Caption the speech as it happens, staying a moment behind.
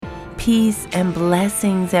Peace and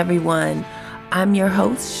blessings, everyone. I'm your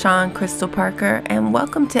host, Sean Crystal Parker, and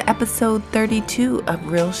welcome to episode 32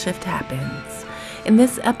 of Real Shift Happens. In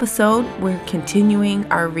this episode, we're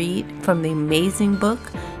continuing our read from the amazing book,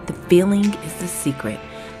 The Feeling is the Secret.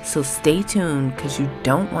 So stay tuned because you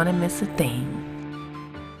don't want to miss a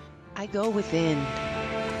thing. I go within,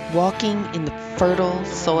 walking in the fertile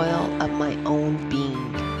soil of my own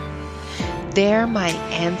being. There my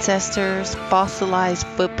ancestors' fossilized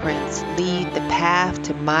footprints lead the path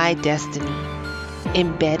to my destiny,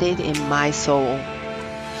 embedded in my soul.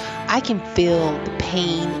 I can feel the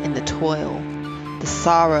pain and the toil, the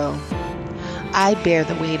sorrow. I bear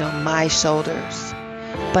the weight on my shoulders,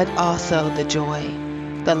 but also the joy,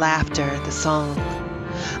 the laughter, the song.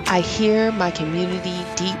 I hear my community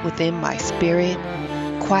deep within my spirit,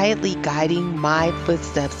 quietly guiding my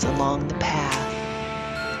footsteps along the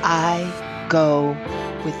path. I go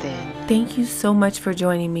within. Thank you so much for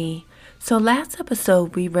joining me. So last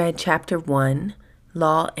episode we read chapter 1,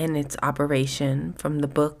 Law and Its Operation, from the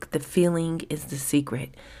book The Feeling is the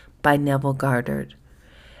Secret by Neville Goddard.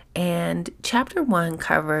 And chapter 1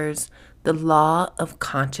 covers the law of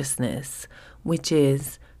consciousness, which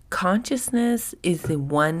is consciousness is the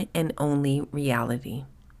one and only reality.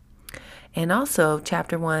 And also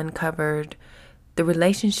chapter 1 covered the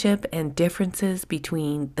relationship and differences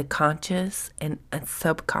between the conscious and a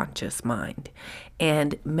subconscious mind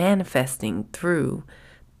and manifesting through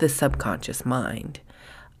the subconscious mind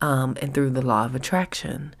and through the law of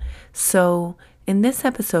attraction. So in this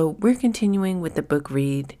episode, we're continuing with the book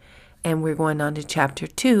read and we're going on to chapter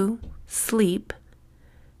 2, Sleep,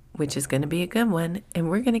 which is going to be a good one. And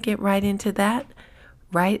we're going to get right into that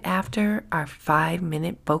right after our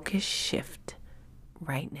 5-minute focus shift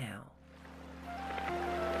right now.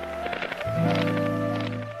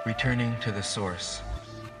 Returning to the source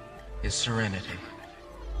is serenity.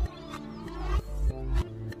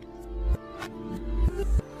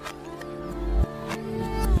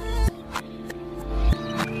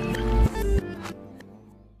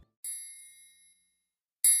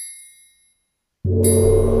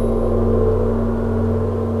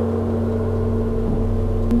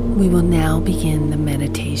 We will now begin the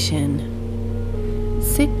meditation.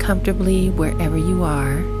 Sit comfortably wherever you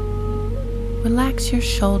are. Relax your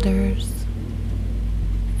shoulders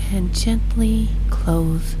and gently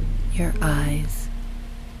close your eyes.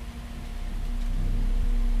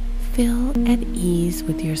 Feel at ease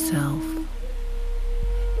with yourself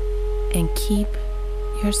and keep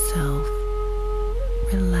yourself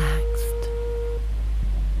relaxed.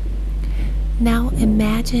 Now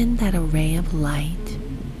imagine that a ray of light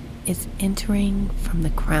is entering from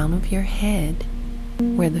the crown of your head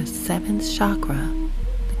where the 7th chakra,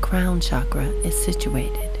 crown chakra, is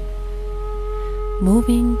situated,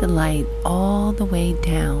 moving the light all the way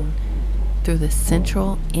down through the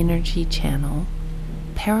central energy channel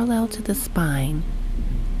parallel to the spine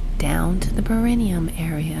down to the perineum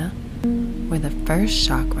area where the 1st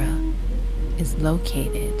chakra is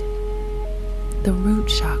located, the root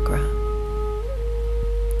chakra.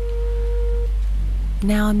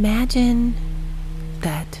 Now imagine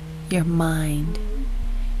that your mind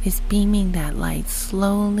is beaming that light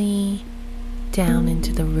slowly down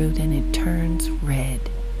into the root and it turns red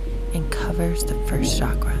and covers the 1st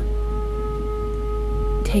chakra.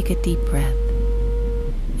 Take a deep breath,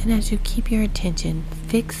 and as you keep your attention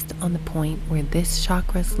fixed on the point where this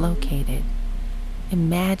chakra is located,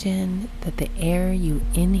 imagine that the air you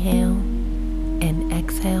inhale and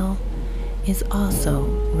exhale is also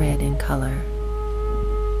red in color.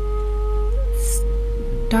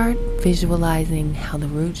 Start visualizing how the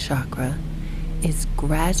root chakra is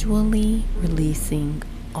gradually releasing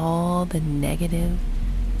all the negative,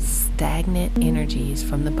 stagnant energies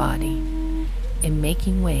from the body and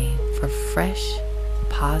making way for fresh,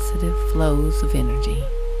 positive flows of energy.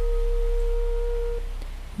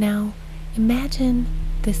 Now, imagine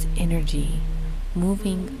this energy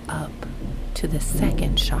moving up to the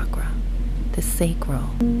 2nd chakra, the sacral,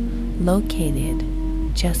 located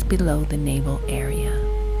just below the navel area.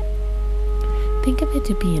 Think of it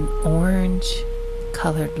to be an orange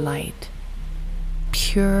colored light,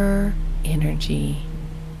 pure energy.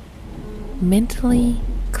 Mentally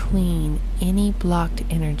clean any blocked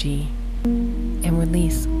energy and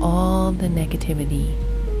release all the negativity,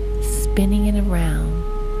 spinning it around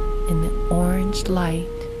in the orange light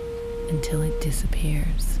until it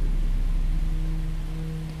disappears.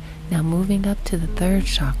 Now moving up to the 3rd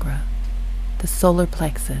chakra, the solar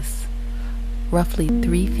plexus, roughly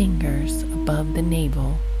 3 fingers above the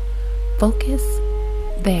navel, focus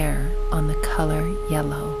there on the color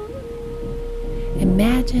yellow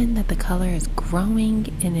Imagine that the color is growing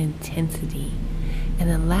in intensity and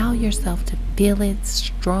allow yourself to feel its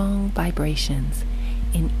strong vibrations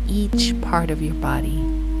in each part of your body.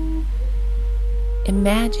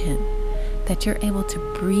 Imagine that you're able to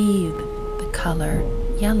breathe the color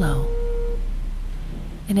yellow.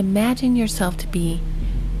 And imagine yourself to be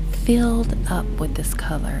filled up with this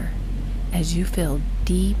color as you feel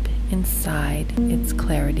deep inside its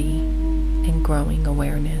clarity and growing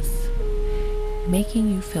awareness, making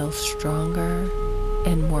you feel stronger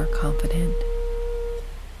and more confident.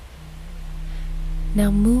 Now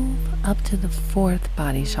move up to the fourth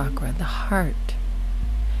body chakra, the heart.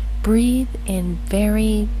 Breathe in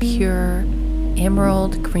very pure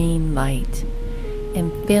emerald green light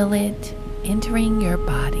and feel it entering your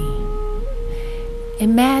body.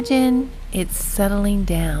 Imagine it settling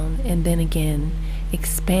down and then again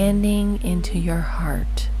expanding into your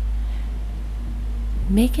heart.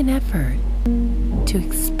 Make an effort to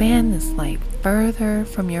expand this light further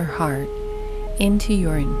from your heart into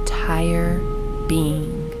your entire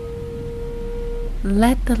being.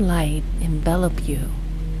 Let the light envelop you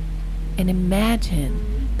and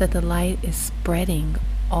imagine that the light is spreading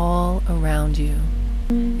all around you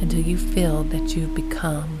until you feel that you've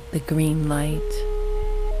become the green light.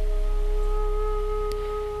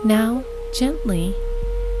 Now, gently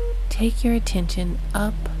take your attention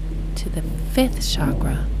up to the fifth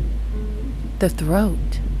chakra, the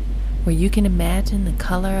throat, where you can imagine the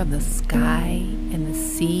color of the sky and the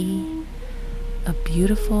sea, a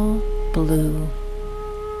beautiful blue.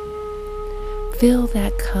 Feel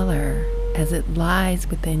that color as it lies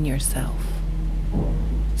within yourself.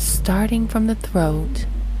 Starting from the throat,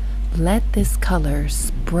 let this color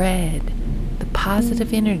spread the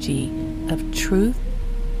positive energy of truth,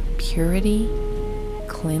 purity,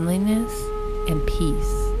 cleanliness, and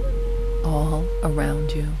peace all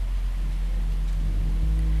around you.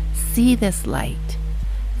 See this light,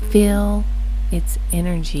 feel its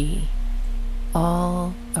energy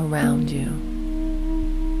all around you.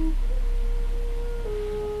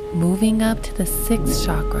 Moving up to the sixth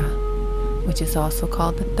chakra, which is also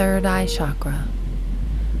called the third eye chakra,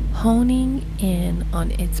 honing in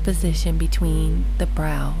on its position between the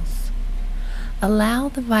brows. Allow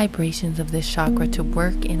the vibrations of this chakra to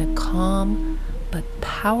work in a calm but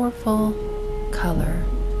powerful color,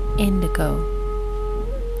 indigo,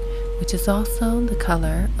 which is also the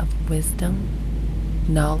color of wisdom,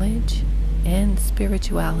 knowledge, and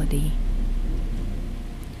spirituality.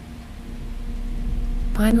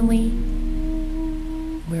 Finally,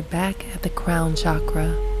 we're back at the crown chakra,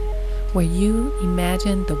 where you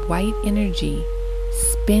imagine the white energy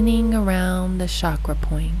spinning around the chakra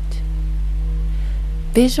point.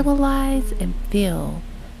 Visualize and feel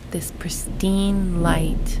this pristine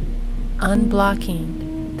light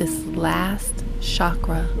unblocking this last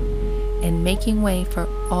chakra and making way for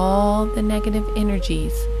all the negative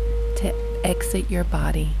energies to exit your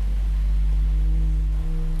body.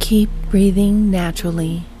 Keep breathing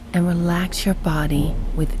naturally and relax your body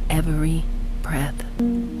with every breath.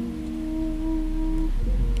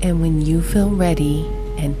 And when you feel ready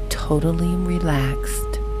and totally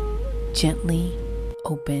relaxed, gently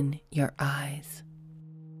open your eyes.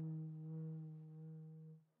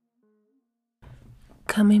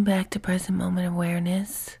 Coming back to present moment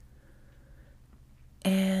awareness,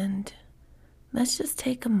 and let's just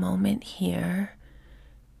take a moment here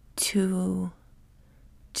to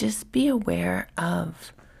just be aware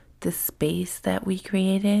of the space that we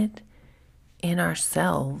created in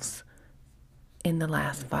ourselves in the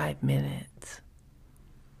last 5 minutes.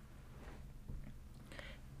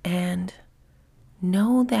 And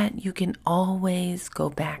know that you can always go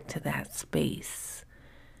back to that space.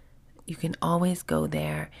 You can always go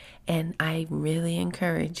there. And I really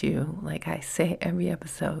encourage you, like I say every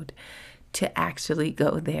episode, to actually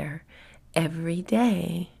go there every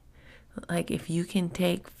day. Like if you can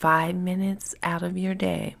take 5 minutes out of your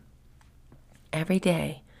day, every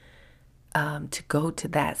day, to go to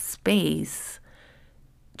that space,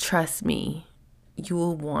 trust me, you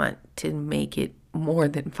will want to make it more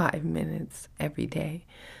than 5 minutes every day.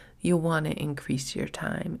 You'll want to increase your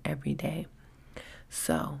time every day.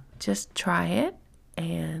 So just try it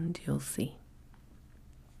and you'll see.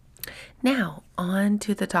 Now, on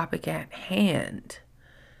to the topic at hand.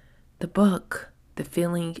 The book, The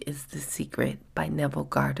Feeling is the Secret by Neville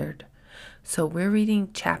Goddard. So we're reading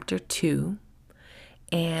chapter 2,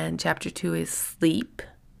 and chapter 2 is sleep.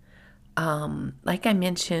 Like I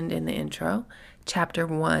mentioned in the intro, chapter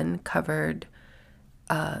 1 covered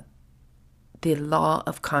the law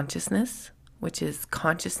of consciousness, which is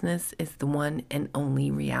consciousness is the one and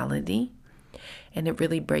only reality. And it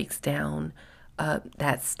really breaks down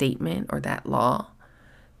that statement or that law.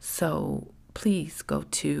 So please go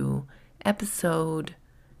to episode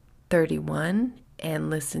 31 and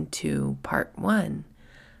listen to part 1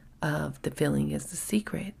 of The Feeling is the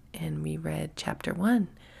Secret. And we read chapter 1.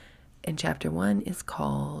 And chapter 1 is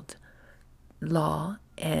called Law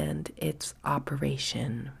and Its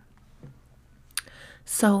Operation.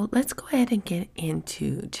 So let's go ahead and get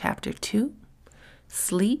into chapter 2,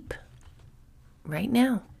 Sleep, right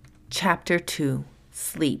now. Chapter 2,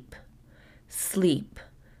 Sleep. Sleep,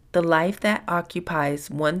 the life that occupies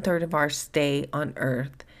 1/3 of our stay on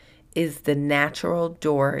earth, is the natural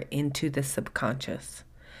door into the subconscious.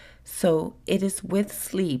 So it is with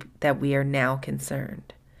sleep that we are now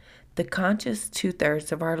concerned. The conscious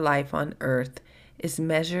 2/3 of our life on earth is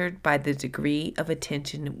measured by the degree of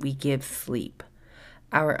attention we give sleep.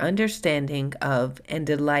 Our understanding of and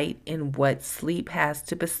delight in what sleep has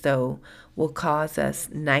to bestow will cause us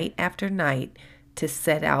night after night to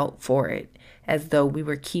set out for it as though we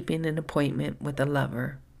were keeping an appointment with a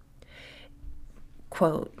lover.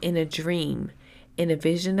 Quote, in a dream, in a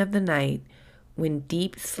vision of the night, when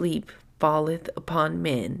deep sleep falleth upon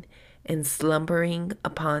men, and slumbering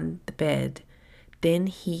upon the bed, then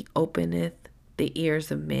he openeth the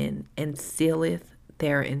ears of men, and sealeth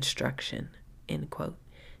their instruction. End quote.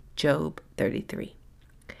 Job 33.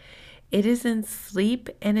 It is in sleep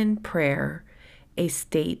and in prayer, a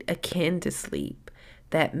state akin to sleep,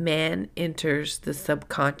 that man enters the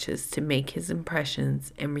subconscious to make his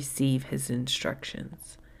impressions and receive his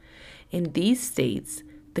instructions. In these states,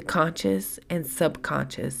 the conscious and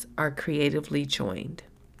subconscious are creatively joined.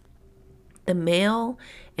 The male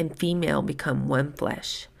and female become one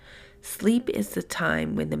flesh. Sleep is the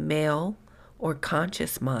time when the male or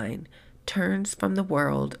conscious mind turns from the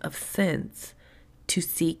world of sense to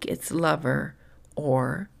seek its lover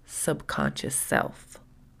or subconscious self.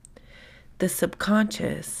 The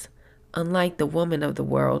subconscious, unlike the woman of the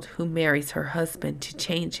world who marries her husband to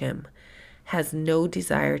change him, has no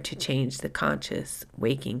desire to change the conscious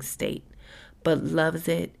waking state, but loves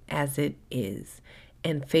it as it is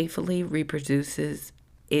and faithfully reproduces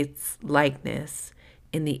its likeness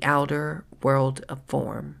in the outer world of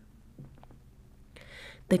form.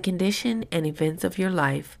 The condition and events of your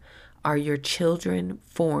life are your children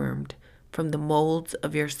formed from the molds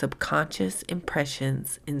of your subconscious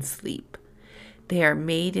impressions in sleep. They are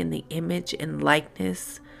made in the image and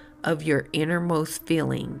likeness of your innermost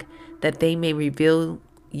feeling, that they may reveal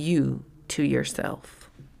you to yourself.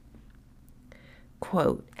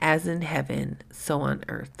 Quote, as in heaven, so on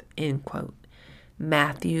earth, end quote.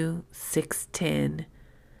 Matthew 6:10,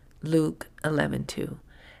 Luke 11:2.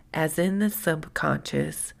 As in the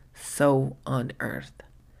subconscious, so on earth.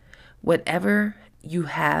 Whatever you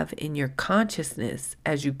have in your consciousness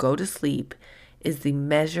as you go to sleep is the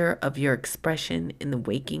measure of your expression in the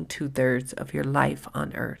waking 2/3 of your life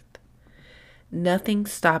on earth. Nothing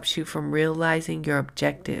stops you from realizing your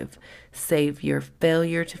objective save your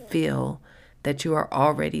failure to feel that you are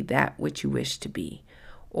already that which you wish to be,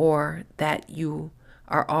 or that you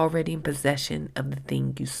are already in possession of the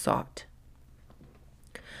thing you sought.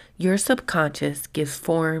 Your subconscious gives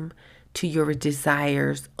form to your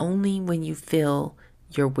desires only when you feel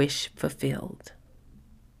your wish fulfilled.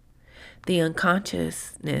 The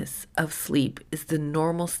unconsciousness of sleep is the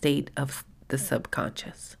normal state of the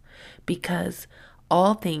subconscious, because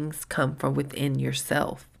all things come from within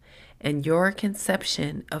yourself, and your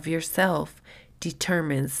conception of yourself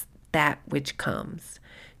determines that which comes.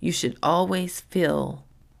 You should always feel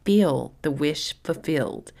the wish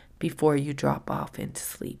fulfilled before you drop off into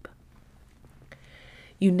sleep.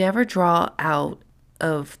 You never draw out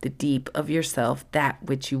of the deep of yourself that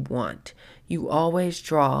which you want. You always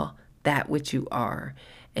draw that which you are,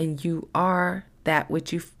 and you are that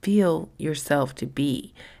which you feel yourself to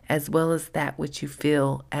be, as well as that which you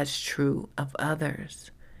feel as true of others.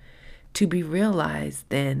 To be realized,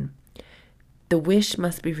 then, the wish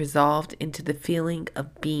must be resolved into the feeling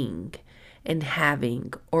of being and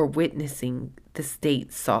having or witnessing the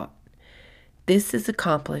state sought. This is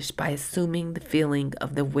accomplished by assuming the feeling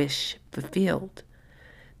of the wish fulfilled.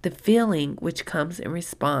 The feeling which comes in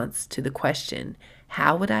response to the question,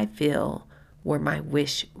 how would I feel were my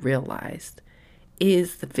wish realized,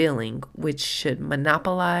 is the feeling which should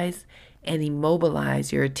monopolize and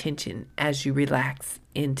immobilize your attention as you relax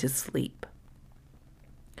into sleep.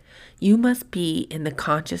 You must be in the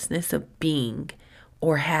consciousness of being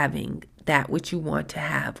or having that which you want to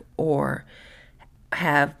have or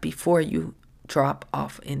have before you drop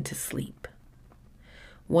off into sleep.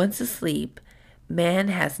 Once asleep, man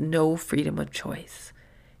has no freedom of choice.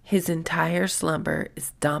 His entire slumber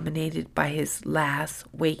is dominated by his last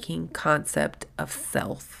waking concept of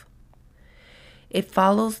self. It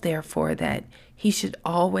follows, therefore, that he should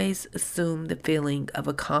always assume the feeling of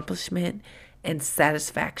accomplishment and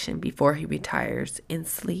satisfaction before he retires in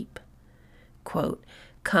sleep. Quote,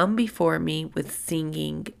 "Come before me with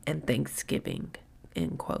singing and thanksgiving,"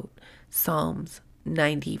 end quote. Psalms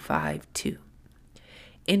 95:2.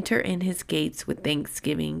 "Enter in his gates with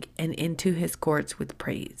thanksgiving and into his courts with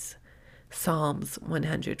praise." Psalms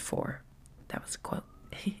 104. That was a quote.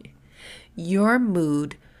 Your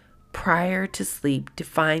mood prior to sleep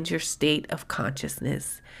defines your state of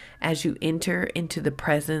consciousness as you enter into the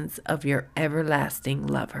presence of your everlasting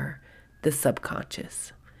lover, the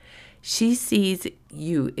subconscious. She sees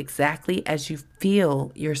you exactly as you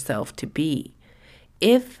feel yourself to be.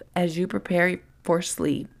 If, as you prepare for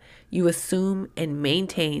sleep, you assume and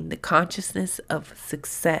maintain the consciousness of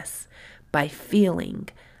success by feeling,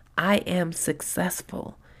 "I am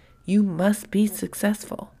successful," you must be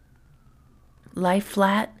successful. Lie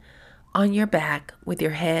flat on your back with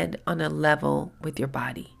your head on a level with your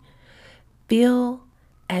body. Feel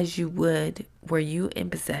as you would were you in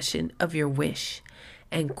possession of your wish,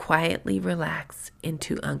 and quietly relax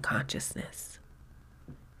into unconsciousness.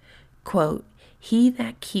 Quote, "He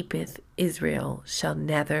that keepeth Israel shall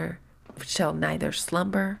neither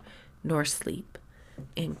slumber nor sleep."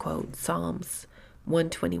 End quote. Psalms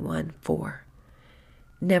 121:4.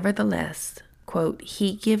 Nevertheless, quote,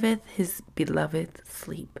 "He giveth his beloved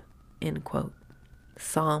sleep." End quote.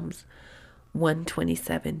 Psalms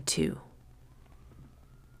 127:2.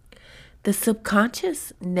 The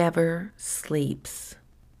subconscious never sleeps.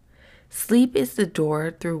 Sleep is the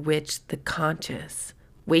door through which the conscious,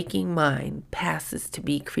 waking mind passes to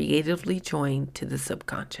be creatively joined to the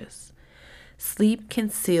subconscious. Sleep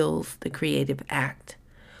conceals the creative act,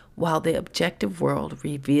 while the objective world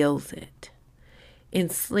reveals it. In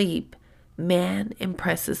sleep, man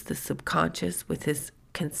impresses the subconscious with his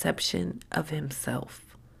conception of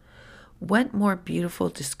himself. What more beautiful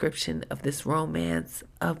description of this romance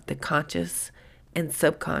of the conscious and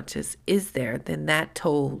subconscious is there than that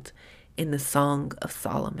told in the Song of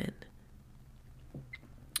Solomon?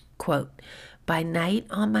 Quote, "By night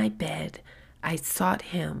on my bed I sought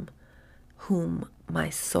him whom my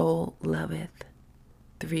soul loveth."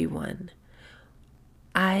 3:1.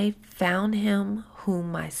 "I found him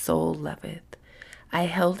whom my soul loveth. I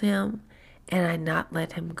held him and I not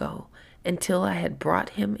let him go, until I had brought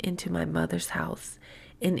him into my mother's house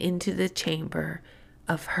and into the chamber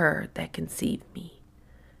of her that conceived me."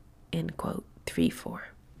 End quote. 3:4.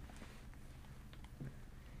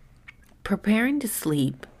 Preparing to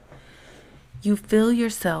sleep, you feel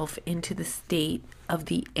yourself into the state of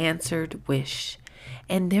the answered wish,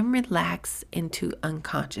 and then relax into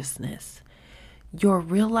unconsciousness. Your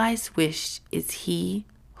realized wish is he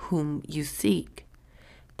whom you seek.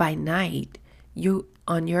 By night,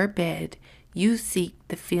 on your bed, you seek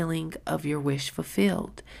the feeling of your wish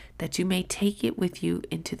fulfilled, that you may take it with you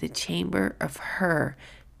into the chamber of her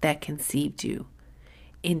that conceived you,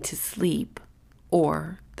 into sleep,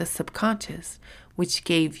 or the subconscious, which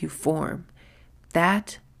gave you form,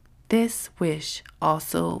 that this wish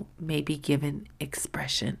also may be given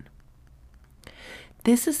expression.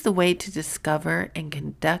 This is the way to discover and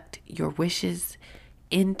conduct your wishes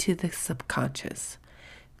into the subconscious.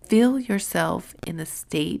 Feel yourself in the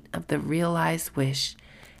state of the realized wish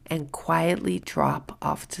and quietly drop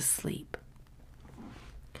off to sleep.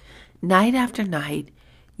 Night after night,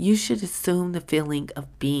 you should assume the feeling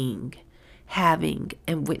of being, having,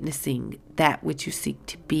 and witnessing that which you seek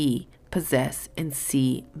to be, possess, and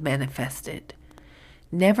see manifested.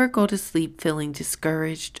 Never go to sleep feeling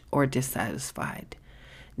discouraged or dissatisfied.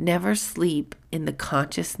 Never sleep in the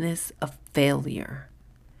consciousness of failure.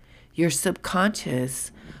 Your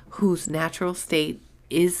subconscious, whose natural state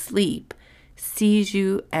is sleep, sees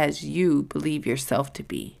you as you believe yourself to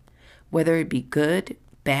be. Whether it be good,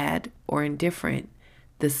 bad, or indifferent,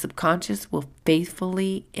 the subconscious will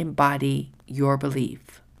faithfully embody your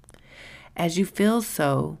belief. As you feel,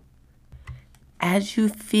 so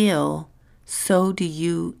do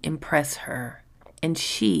you impress her, and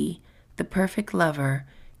she, the perfect lover,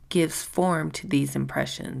 gives form to these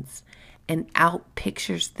impressions and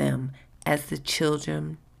outpictures them as the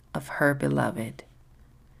children of her beloved.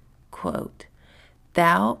 Quote,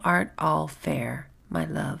 "Thou art all fair, my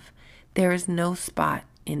love. There is no spot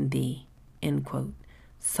in thee." End quote.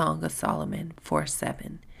 Song of Solomon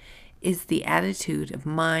 4:7 is the attitude of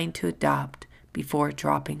mind to adopt before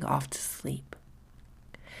dropping off to sleep.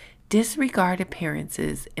 Disregard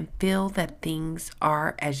appearances and feel that things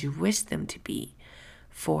are as you wish them to be,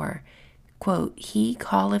 for Quote, he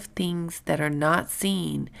calleth things that are not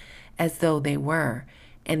seen as though they were,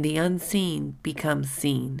 and the unseen becomes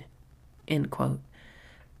seen. End quote.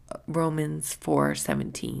 Romans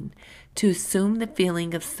 4:17. To assume the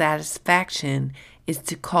feeling of satisfaction is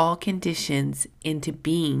to call conditions into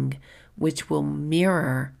being which will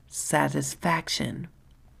mirror satisfaction.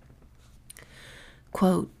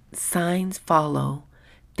 Quote, signs follow,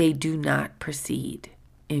 they do not precede.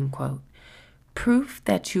 End quote. Proof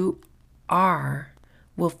that you are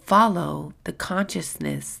will follow the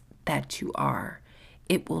consciousness that you are.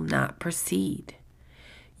 It will not precede.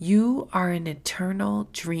 You are an eternal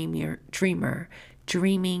dreamer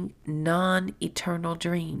dreaming non-eternal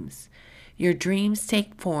dreams. Your dreams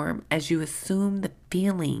take form as you assume the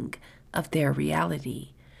feeling of their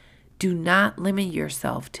reality. Do not limit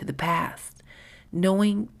yourself to the past,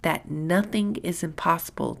 knowing that nothing is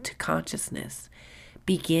impossible to consciousness.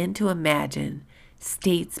 Begin to imagine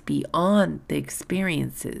states beyond the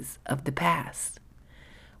experiences of the past.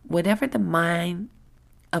 Whatever the mind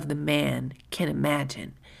of the man can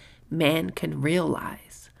imagine, man can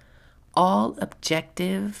realize. All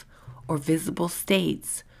objective or visible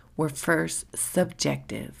states were first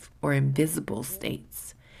subjective or invisible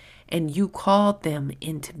states, and you called them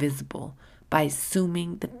into visible by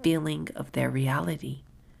assuming the feeling of their reality.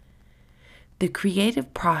 The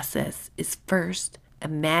creative process is first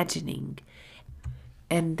imagining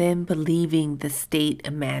and then believing the state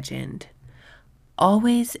imagined.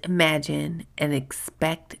 Always imagine and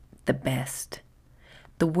expect the best.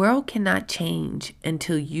 The world cannot change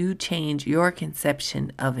until you change your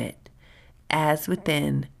conception of it, as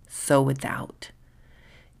within, so without.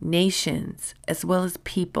 Nations, as well as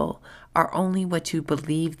people, are only what you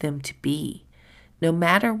believe them to be. No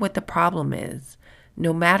matter what the problem is,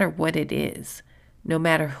 no matter what it is, no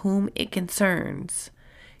matter whom it concerns,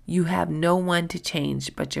 you have no one to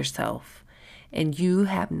change but yourself, and you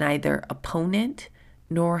have neither opponent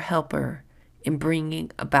nor helper in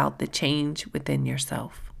bringing about the change within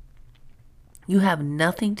yourself. You have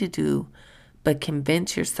nothing to do but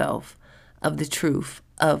convince yourself of the truth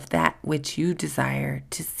of that which you desire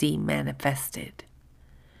to see manifested.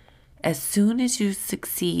 As soon as you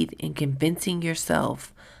succeed in convincing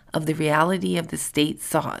yourself of the reality of the state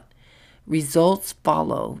sought, results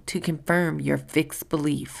follow to confirm your fixed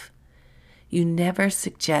belief. You never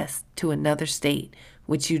suggest to another state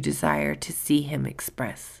which you desire to see him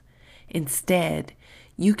express. Instead,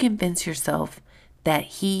 you convince yourself that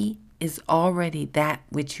he is already that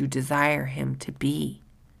which you desire him to be.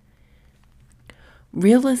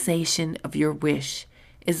 Realization of your wish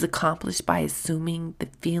is accomplished by assuming the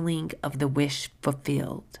feeling of the wish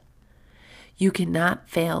fulfilled. You cannot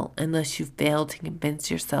fail unless you fail to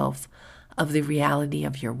convince yourself of the reality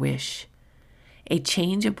of your wish. A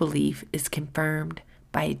change of belief is confirmed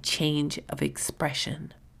by a change of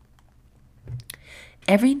expression.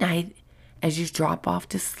 Every night as you drop off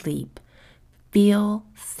to sleep, feel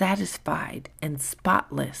satisfied and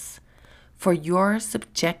spotless, for your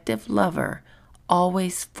subjective lover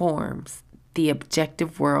always forms the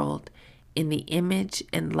objective world in the image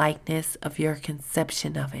and likeness of your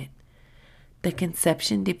conception of it, the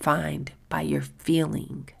conception defined by your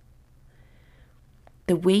feeling.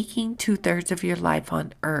 The waking 2/3 of your life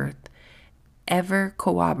on earth ever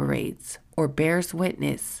corroborates or bears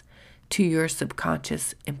witness to your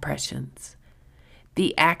subconscious impressions.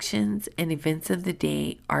 The actions and events of the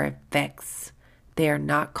day are effects. They are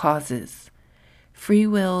not causes. Free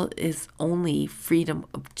will is only freedom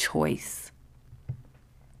of choice.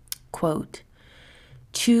 Quote,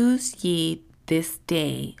 choose ye this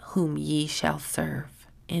day whom ye shall serve.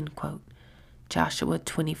 End quote. Joshua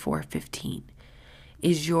 24:15.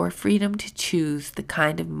 Is your freedom to choose the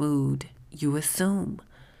kind of mood you assume,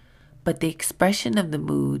 but the expression of the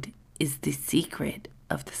mood is the secret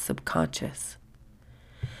of the subconscious.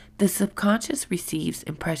 The subconscious receives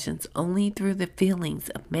impressions only through the feelings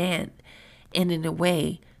of man, and in a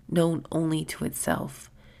way known only to itself,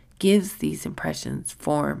 gives these impressions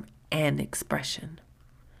form and expression.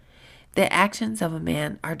 The actions of a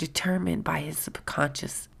man are determined by his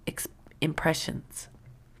subconscious impressions.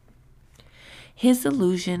 His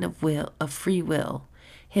illusion of free will,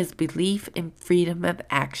 his belief in freedom of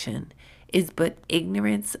action, is but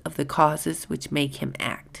ignorance of the causes which make him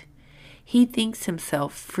act. He thinks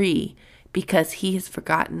himself free because he has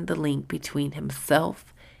forgotten the link between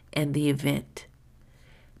himself and the event.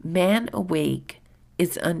 Man awake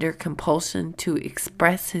is under compulsion to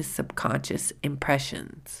express his subconscious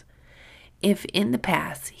impressions. If in the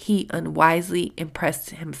past he unwisely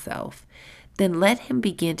impressed himself, then let him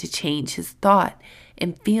begin to change his thought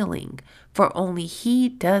and feeling, for only he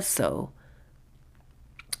does so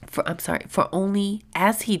For only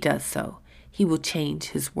as he does so, he will change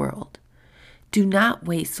his world. Do not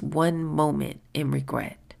waste one moment in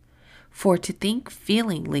regret. For to think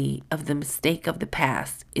feelingly of the mistake of the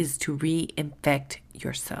past is to reinfect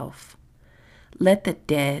yourself. Let the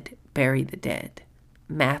dead bury the dead.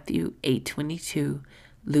 Matthew 8:22,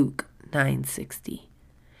 Luke 9:60.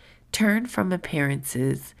 Turn from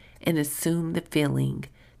appearances and assume the feeling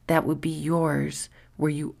that would be yours were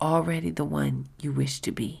you already the one you wish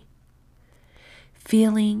to be.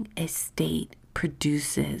 Feeling a state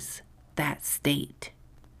produces that state.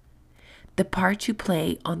 The part you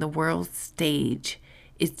play on the world's stage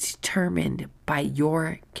is determined by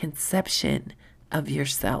your conception of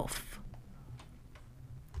yourself.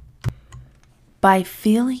 By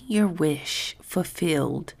feeling your wish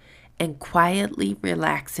fulfilled and quietly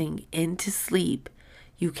relaxing into sleep,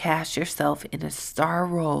 you cast yourself in a star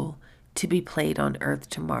role to be played on earth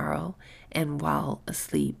tomorrow, and while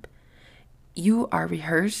asleep, you are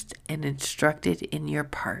rehearsed and instructed in your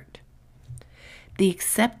part. The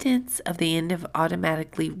acceptance of the end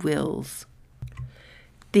automatically wills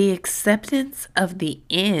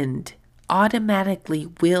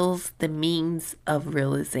the means of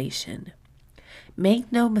realization.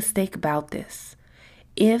 Make no mistake about this.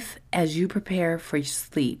 If, as you prepare for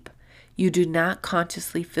sleep, you do not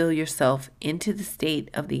consciously feel yourself into the state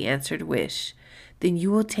of the answered wish, then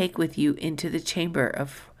you will take with you into the chamber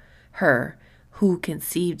of her who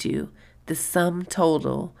conceived you the sum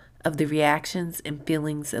total of the reactions and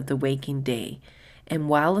feelings of the waking day, and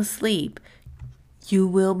while asleep, you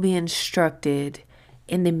will be instructed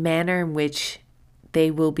in the manner in which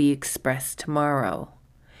they will be expressed tomorrow.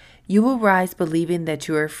 You will rise believing that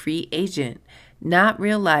you are a free agent, not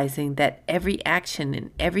realizing that every action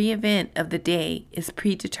and every event of the day is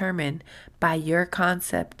predetermined by your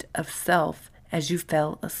concept of self as you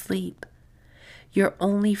fell asleep. Your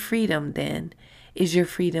only freedom, then, is your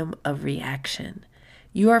freedom of reaction.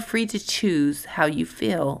 You are free to choose how you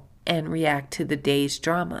feel and react to the day's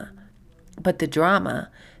drama. But the drama,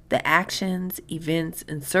 the actions, events,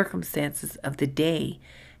 and circumstances of the day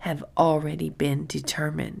have already been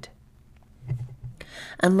determined.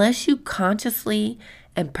 Unless you consciously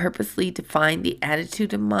and purposely define the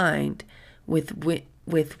attitude of mind with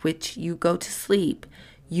which you go to sleep,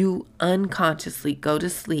 you unconsciously go to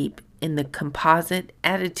sleep in the composite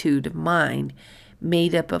attitude of mind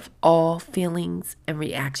made up of all feelings and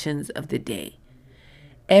reactions of the day.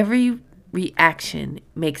 Every reaction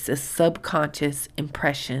makes a subconscious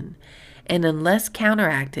impression, and unless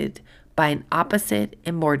counteracted by an opposite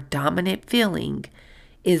and more dominant feeling,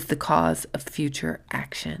 is the cause of future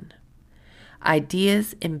action.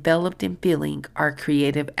 Ideas enveloped in feeling are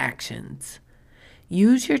creative actions.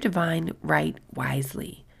 Use your divine right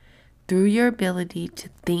wisely. Through your ability to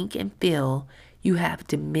think and feel, you have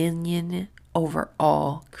dominion over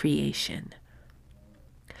all creation.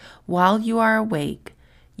 While you are awake,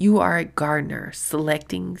 you are a gardener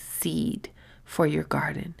selecting seed for your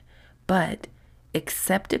garden. But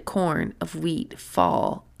except a corn of wheat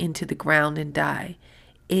fall into the ground and die,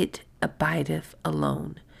 it abideth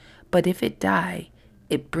alone. But if it die,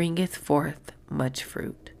 it bringeth forth much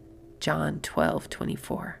fruit. John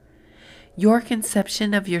 12:24. Your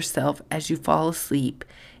conception of yourself as you fall asleep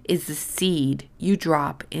is the seed you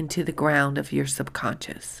drop into the ground of your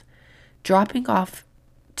subconscious. Dropping off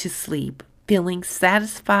to sleep, feeling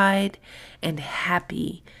satisfied and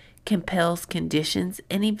happy, compels conditions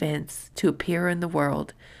and events to appear in the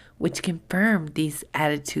world which confirm these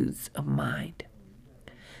attitudes of mind.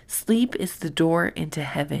 Sleep is the door into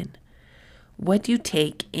heaven. What you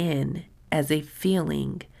take in as a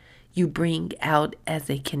feeling, you bring out as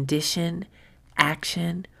a condition,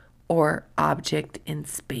 action, or object in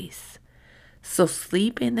space. So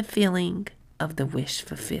sleep in the feeling of the wish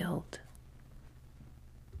fulfilled.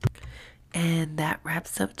 And that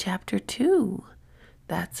wraps up chapter 2.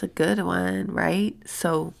 That's a good one, right?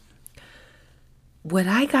 So what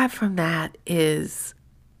I got from that is,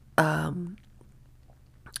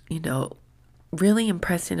 really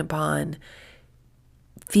impressing upon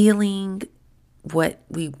feeling what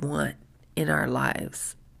we want in our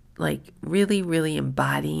lives. Like really, really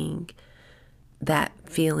embodying that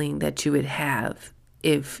feeling that you would have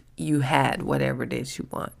if you had whatever it is you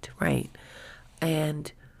want, right?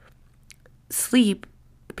 And sleep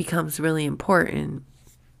becomes really important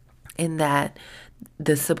in that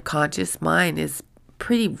the subconscious mind is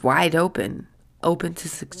pretty wide open to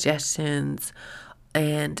suggestions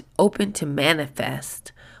and open to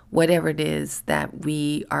manifest whatever it is that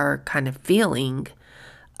we are kind of feeling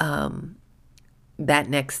that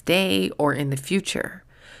next day or in the future.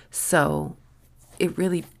 So it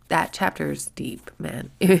really that chapter is deep,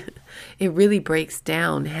 man. It really breaks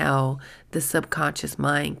down how the subconscious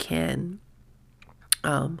mind can,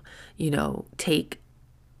 take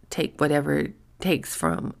whatever it takes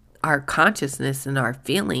from our consciousness and our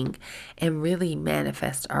feeling and really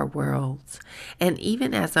manifest our worlds. And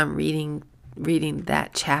even as I'm reading that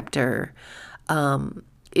chapter,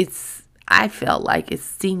 I felt like it's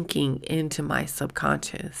sinking into my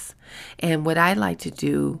subconscious. And what I like to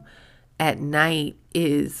do at night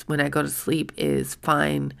is, when I go to sleep, is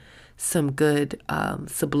find some good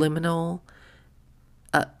subliminal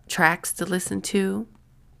tracks to listen to.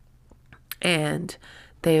 And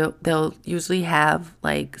they'll usually have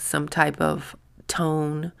like some type of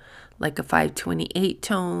tone, like a 528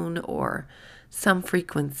 tone or some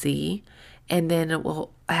frequency. And then it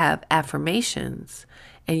will have affirmations.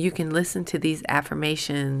 And you can listen to these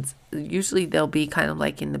affirmations. Usually they'll be kind of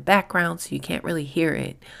like in the background, so you can't really hear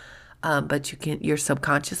it. But your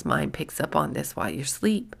subconscious mind picks up on this while you're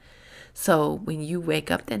asleep. So when you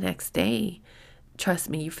wake up the next day, trust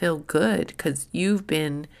me, you feel good because you've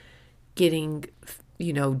been getting,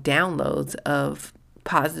 downloads of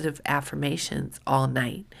positive affirmations all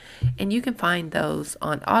night. And you can find those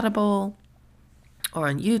on Audible or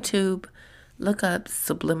on YouTube. Look up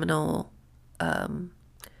subliminal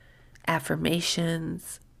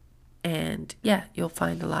affirmations, and yeah, you'll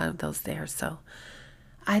find a lot of those there. So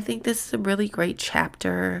I think this is a really great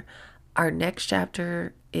chapter. Our next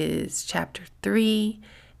chapter is chapter 3,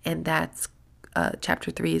 and that's chapter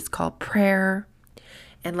 3 is called Prayer.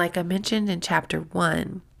 And like I mentioned in chapter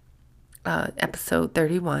 1, episode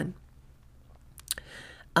 31,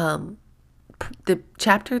 the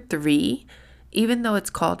chapter 3, even though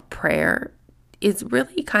it's called Prayer, is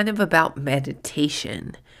really kind of about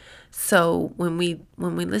meditation. So when we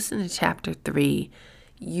listen to chapter 3,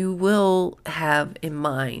 you will have in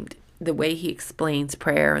mind the way he explains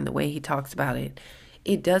prayer and the way he talks about it.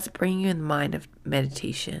 It does bring you in the mind of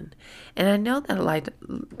meditation. And I know that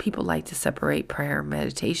people like to separate prayer and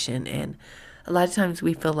meditation. And a lot of times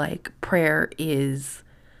we feel like prayer is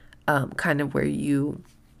kind of where you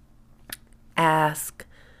ask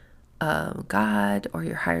God or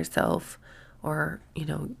your higher self or,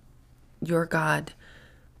 your God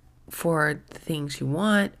for the things you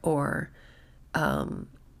want, or,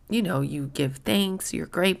 you give thanks, you're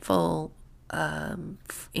grateful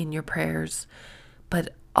in your prayers.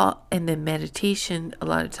 And then meditation, a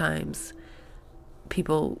lot of times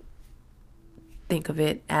people think of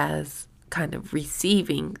it as kind of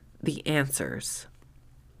receiving the answers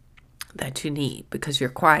that you need because you're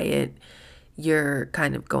quiet, you're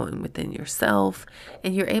kind of going within yourself,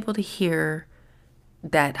 and you're able to hear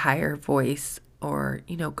that higher voice or,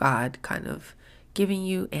 God kind of giving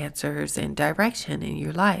you answers and direction in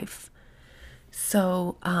your life.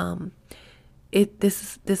 So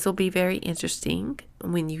this will be very interesting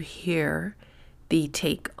when you hear the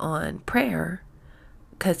take on prayer,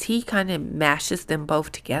 because he kind of mashes them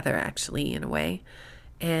both together actually in a way.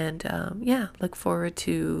 And look forward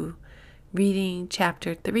to reading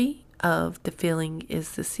chapter 3 of The Feeling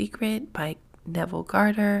is the Secret by Neville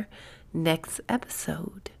Garter next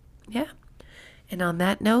episode. Yeah. And on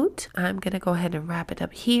that note, I'm going to go ahead and wrap it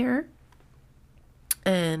up here.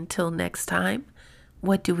 Until next time,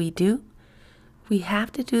 what do? We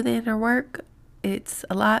have to do the inner work. It's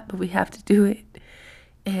a lot, but we have to do it.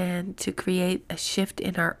 And to create a shift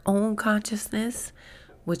in our own consciousness,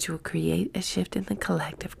 which will create a shift in the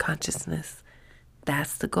collective consciousness.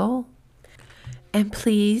 That's the goal. And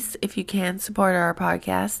please, if you can, support our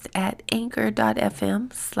podcast at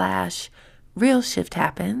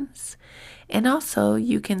anchor.fm/RealShiftHappens. And also,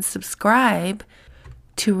 you can subscribe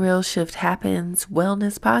to Real Shift Happens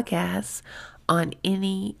Wellness Podcasts on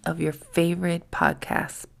any of your favorite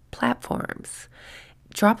podcast platforms.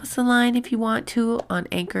 Drop us a line if you want to on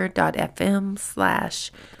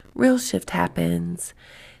anchor.fm/RealShiftHappens.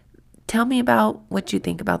 Tell me about what you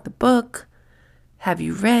think about the book. Have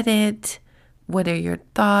you read it? What are your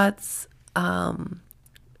thoughts? Do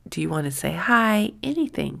you want to say hi?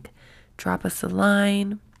 Anything. Drop us a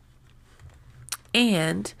line.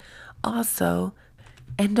 And also,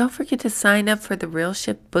 don't forget to sign up for the Real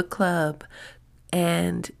Shift Book Club.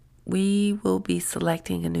 And we will be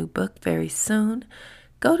selecting a new book very soon.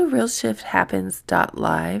 Go to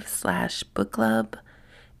realshifthappens.live/book club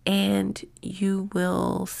and you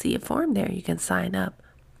will see a form there. You can sign up.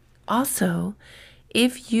 Also,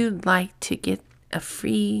 if you'd like to get a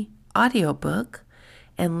free audiobook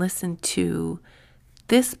and listen to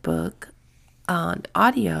this book on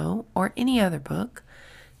audio or any other book,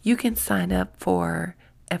 you can sign up for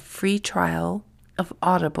a free trial of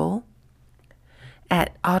Audible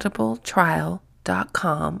at audibletrial.com/RealShiftHappens.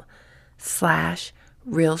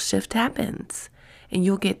 shifterbook.com/realshifthappens. And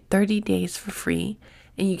you'll get 30 days for free.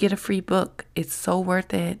 And you get a free book. It's so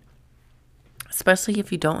worth it. Especially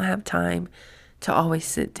if you don't have time to always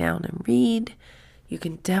sit down and read. You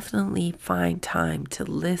can definitely find time to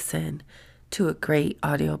listen to a great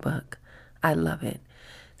audiobook. I love it.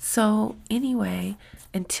 So anyway,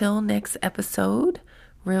 until next episode,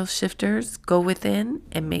 Real Shifters, go within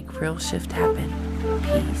and make real shift happen.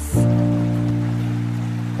 Peace.